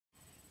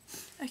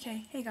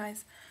Okay, hey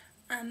guys.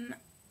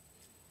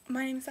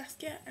 My name is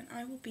Saskia and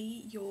I will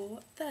be your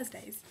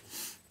Thursdays.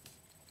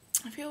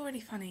 I feel really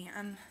funny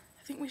and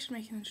I think we should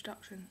make an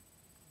introduction.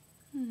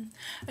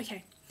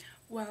 Okay,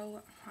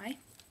 well, hi.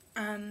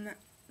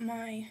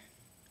 My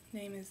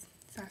name is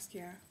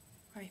Saskia.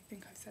 I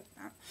think I've said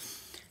that.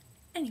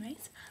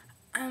 Anyways,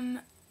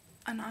 and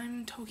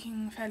I'm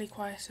talking fairly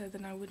quieter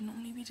than I would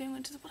normally be doing,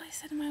 which is what I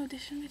said in my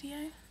audition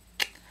video.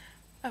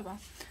 Oh well,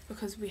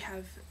 because we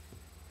have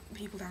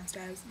people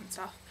downstairs and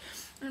stuff.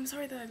 And I'm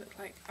sorry that I look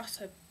like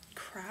utter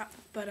crap,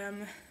 but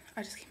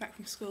I just came back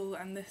from school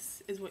and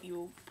this is what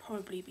you'll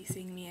probably be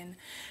seeing me in,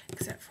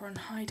 except for on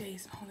high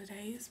days and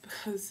holidays,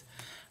 because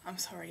I'm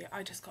sorry,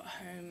 I just got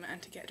home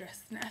and to get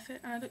dressed is an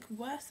effort and I look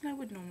worse than I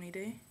would normally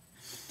do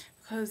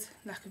because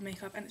lack of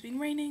makeup, and it's been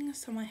raining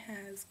so my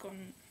hair's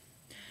gone,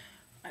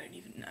 I don't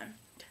even know.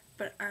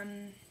 But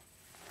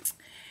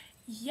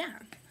yeah,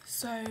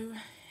 so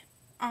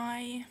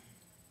I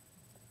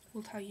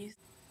will tell you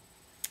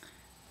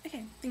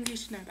okay, things you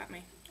should know about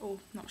me, or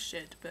not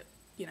should, but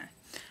you know,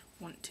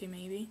 want to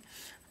maybe.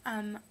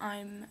 I'm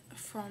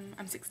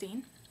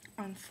 16,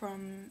 I'm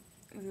from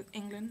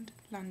England,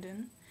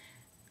 London.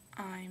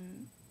 I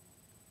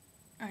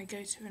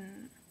go to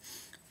an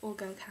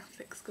all-girl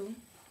Catholic school,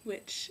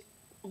 which,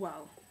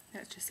 well,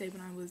 let's just say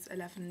when I was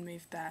 11 and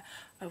moved there,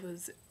 I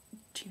was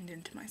tuned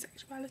into my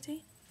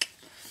sexuality.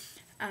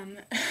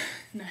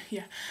 No,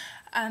 yeah.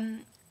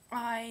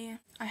 I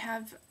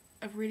have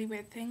a really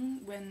weird thing.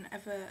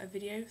 Whenever a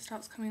video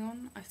starts coming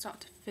on, I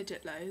start to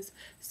fidget loads,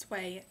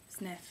 sway,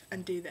 sniff,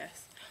 and do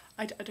this.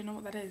 I don't know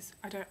what that is.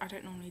 I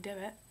don't normally do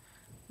it,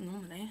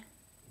 normally,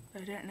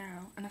 but I do it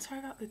now. And I'm sorry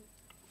about the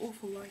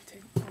awful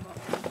lighting.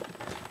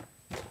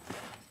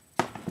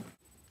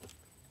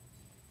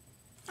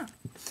 Oh,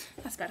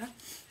 that's better.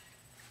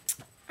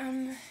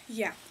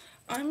 Yeah,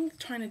 I'm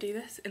trying to do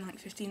this in like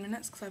 15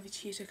 minutes because I have a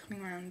tutor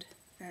coming around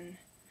then,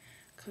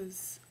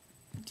 because,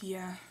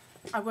 yeah,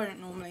 I won't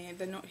normally,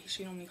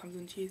 she normally comes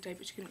on Tuesday,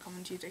 but she couldn't come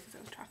on Tuesday because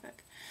there was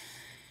traffic.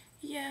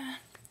 Yeah,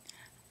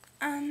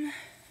 I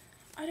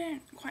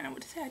don't quite know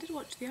what to say. I did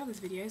watch the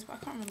others' videos, but I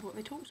can't remember what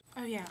they talked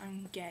about. Oh yeah,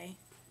 I'm gay,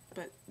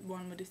 but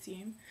one would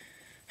assume.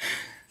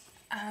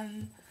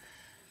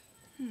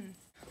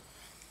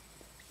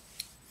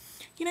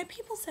 You know,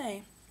 people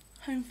say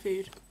home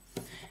food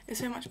is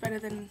so much better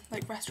than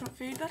like restaurant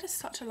food. That is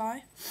such a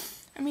lie.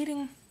 I'm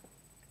eating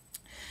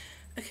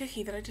a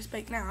cookie that I just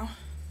baked now.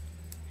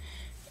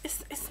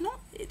 It's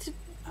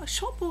a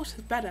shop bought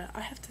is better,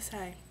 I have to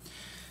say.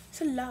 It's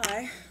a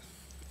lie.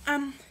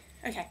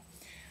 Okay.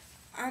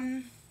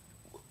 A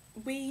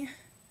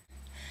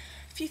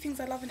few things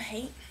I love and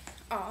hate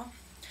are,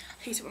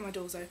 I hate it when my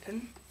door's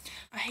open.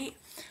 I hate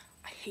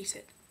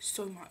it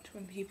so much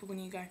when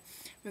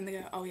they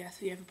go, oh yeah,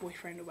 so you have a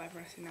boyfriend or whatever,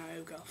 and I say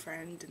no,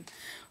 girlfriend and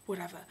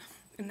whatever,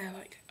 and they're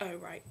like, oh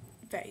right,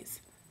 vase.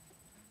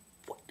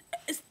 What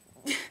is,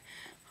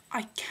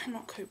 I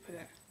cannot cope with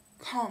it.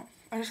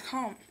 I just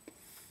can't.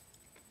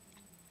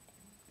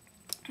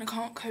 I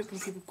can't cope when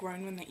people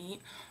groan when they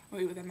eat, or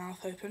eat with their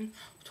mouth open,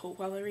 or talk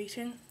while they're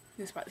eating,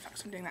 despite the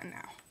fact I'm doing that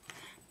now.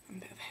 I'm a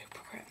bit of a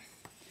hypocrite.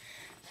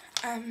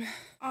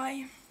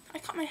 I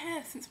cut my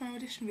hair since my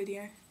audition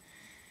video.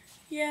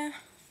 Yeah,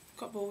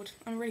 got bored.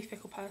 I'm a really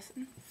fickle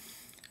person,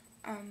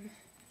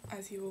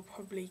 as you will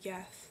probably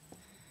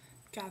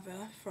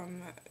gather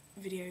from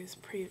videos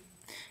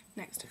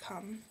next to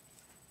come.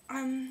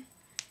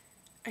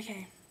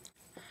 Okay.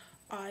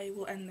 I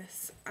will end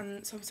this,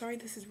 and so I'm sorry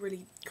this is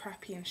really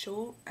crappy and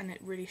short, and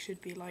it really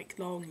should be like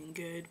long and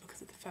good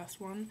because it's the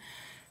first one,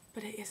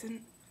 but it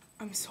isn't.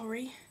 I'm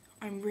sorry,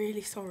 I'm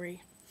really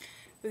sorry,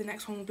 but the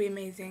next one will be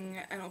amazing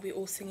and it'll be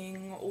all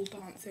singing, all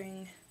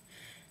dancing.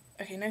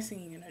 Okay, no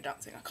singing and no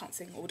dancing, I can't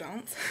sing or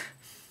dance,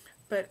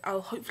 but I'll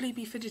hopefully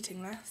be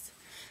fidgeting less.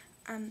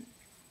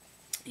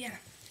 Yeah,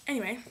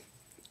 anyway,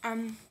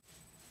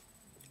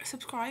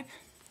 subscribe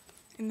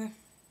in the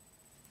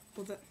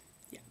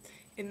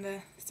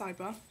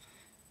sidebar,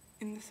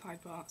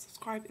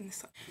 subscribe in the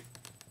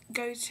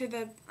go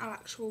to our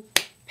actual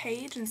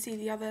page and see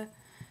the other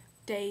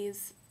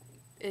days'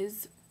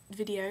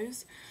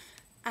 videos,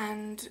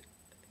 and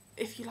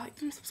if you like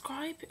them,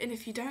 subscribe, and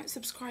if you don't,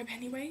 subscribe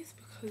anyways,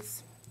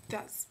 because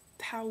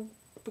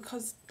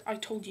I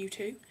told you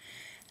to.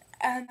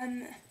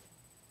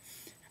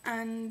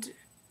 And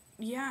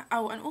yeah,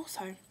 oh, and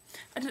also,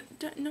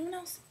 no one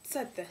else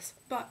said this,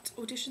 but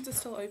auditions are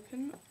still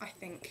open, I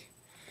think,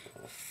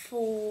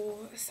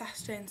 for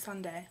Saturday and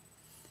Sunday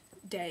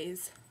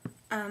days.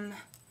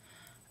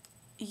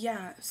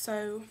 Yeah,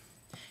 so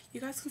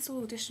you guys can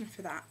still audition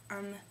for that.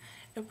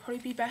 It'll probably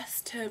be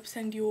best to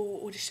send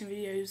your audition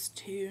videos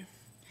to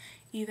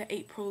either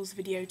April's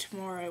video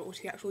tomorrow or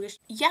to the actual audition.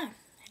 Yeah,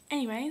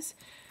 anyways,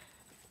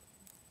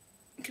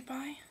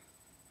 goodbye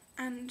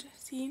and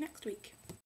see you next week.